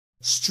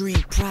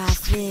Street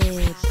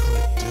Profit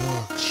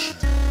Production.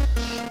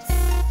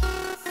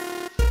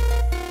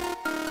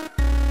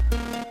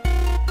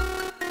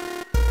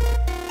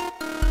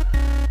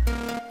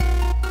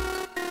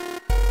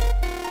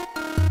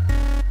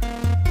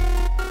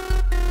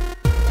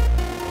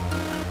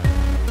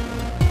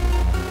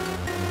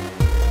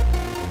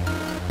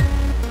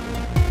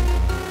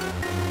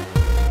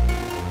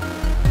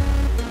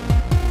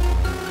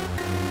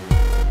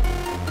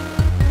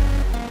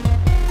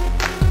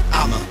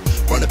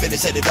 And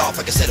set it off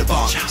like a set of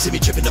bomb. See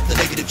me tripping up the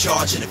negative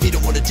charge, and if he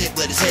don't want to dip,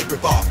 let his head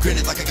rip off.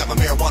 Grinning like I got my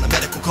marijuana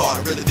medical card.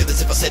 I really feel as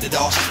if I said it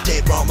all.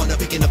 Dead wrong when I'm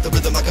picking up the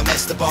rhythm like I'm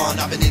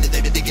Esteban. I've been in it, they've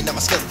been digging, now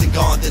my skeleton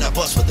gone. Then I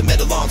bust with the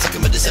metal arms like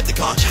I'm a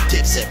Decepticon.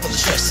 Dip set full of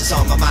stress is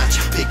on my mind.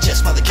 Big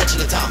chest while they catch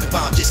an atomic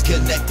bomb.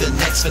 Disconnect the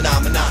next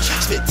phenomenon.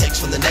 Spit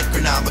text from the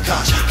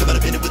Necronomicon. Coming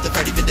up in it with the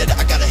Freddy Vendetta.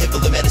 I got a hip full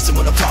of medicine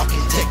when I'm talking.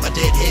 Take my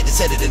dead head and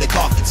set it in a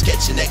coffin.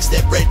 Sketch your next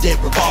step, red dead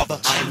revolver.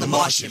 I am the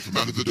Martian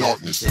from out of the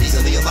darkness. And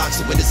easily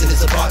unlocks the windows in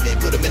his apartment.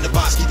 Put him in the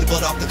box, keep the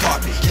blood off the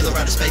carpet. Killer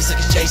out of space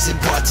like it's Jason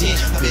Part 10.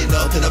 I've been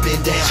up and I've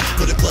been down.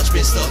 Put a clutch,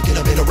 been stuck and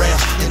I've been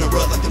around. In a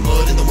rut like the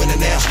mud in the winter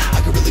now.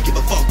 I can really give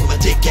a fuck with my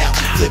dick out.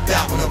 Flip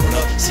out when I run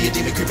up. See a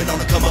demon creeping on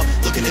the come up.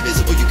 Looking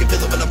invisible, you can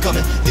feel it when I'm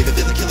coming. Leave a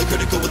villain killer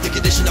critical with the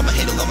condition. I'ma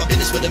handle all my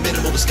business with a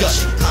minimal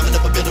discussion. Climbing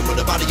up a building with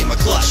a body in my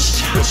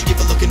clutch. Don't you give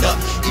a looking up.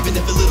 Even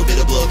if a little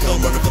bit of blood come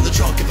running from the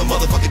trunk. If a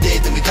motherfucker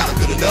dead, then we got him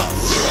good enough.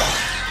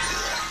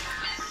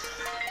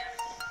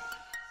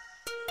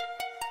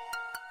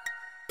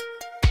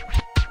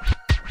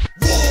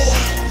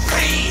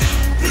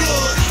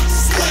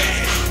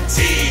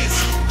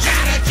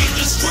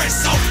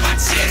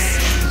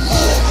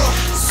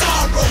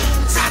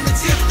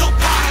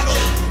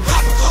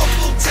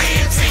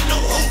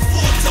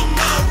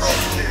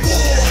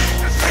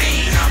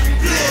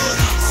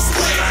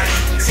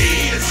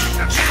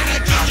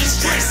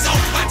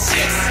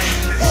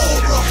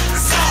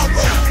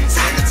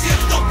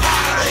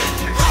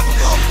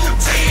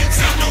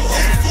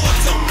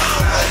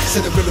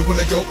 Said they really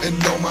wanna go and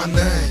know my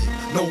name.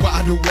 Know why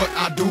I do what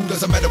I do.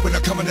 Doesn't matter when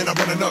I'm coming in, I'm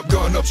running up,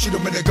 gun up, shoot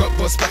 'em in the gut,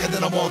 bust back and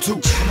then I'm on two.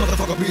 A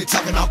motherfucker be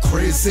talking all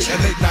crazy at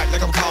late night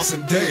like I'm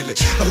Carlson Daily.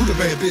 Now who the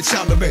man, bitch,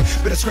 I'm the man.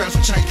 Better scratch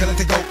some chain, killing,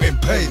 they go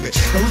and pay me.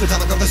 Now who's the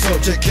topic of the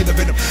subject, kid of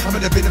venom? I'm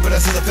in the venom, but I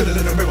see the feeling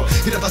in the mirror.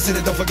 He never said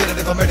it, don't forget it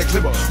if I made it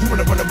clearer. Who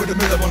wanna run up with the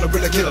middle, wanna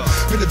really kill her?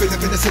 Been the villain,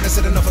 been the sinner,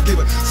 said enough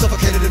forgiver.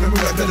 Suffocated in the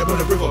moonlight, let it run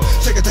the river.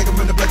 Shake it, take him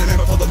in the blood and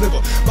hammer for the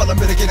liver. While I'm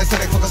mitigating,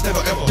 aesthetic fuckers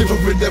never ever. Give a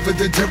never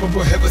the terrible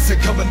heaven said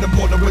come in the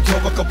morning with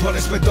rhetorical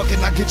punishment. Ducking,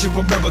 I get you,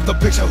 remember the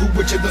picture. Who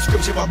with you, the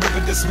scripture, I'm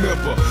ripping this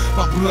mirror.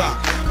 My block,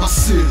 my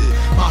city,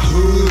 my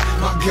hood,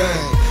 my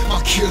gang,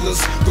 my killers,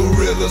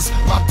 gorillas,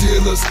 my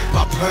dealers,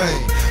 my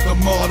pain, the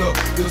martyr,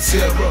 the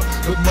terror,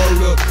 the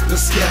murder, the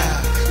sky,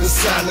 the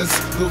silence,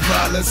 the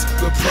violence,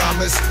 the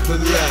promise, the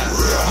lie.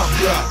 My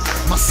block,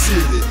 my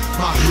city,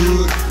 my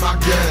hood, my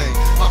gang,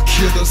 my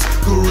killers,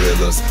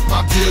 gorillas,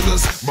 my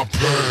dealers, my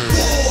pain.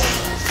 War,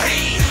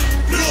 pain,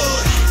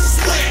 blood,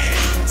 sweat,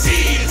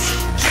 tears.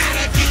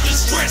 Gotta get the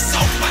stress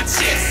off my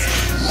chest.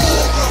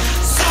 Horror,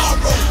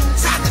 sorrow,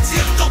 time to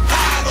tip the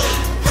bottle.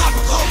 Pop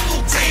a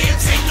couple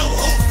tabs, ain't no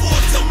hope for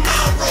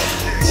tomorrow.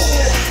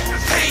 War,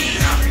 pain,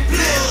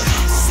 blood,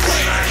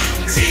 sweat,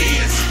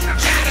 tears.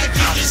 Gotta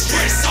get the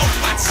stress off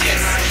my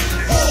chest.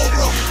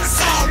 Horror,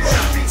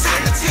 sorrow,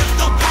 time to tip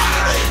the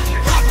bottle.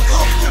 Pop a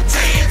couple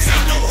tabs,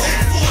 ain't no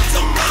hope for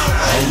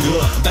tomorrow.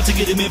 Hold up, about to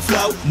get him in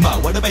flow. Mo,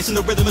 where the bass and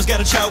the rhythm has got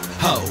a choke.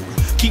 Hold.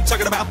 Keep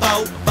talking about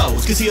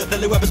foes, cause he up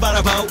deadly weapons by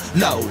the boat.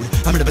 Load,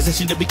 I'm in a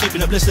position to be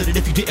keeping up listening.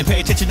 If you didn't pay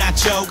attention, I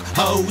choke.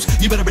 Hoes,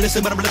 you better be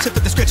listening, but I'm gonna tip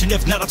at the scratching.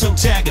 If not, I'll toe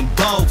tagging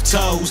both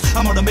toes.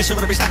 I'm on a mission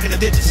with every stacking the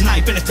digits, and I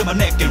ain't finished till my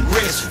neck and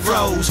wrist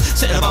froze.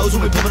 Setting the bows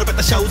when we pumping up at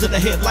the shows, and the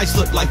headlights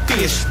look like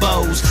fish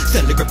bows.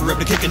 Steadily gripping,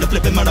 ripping, kicking, the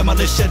flipping, murder my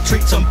list, shed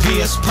treats on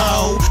PS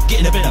pole.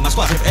 Getting a bit of my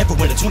squad,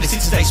 everywhere the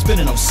 26 days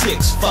spinning on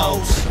 6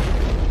 foes.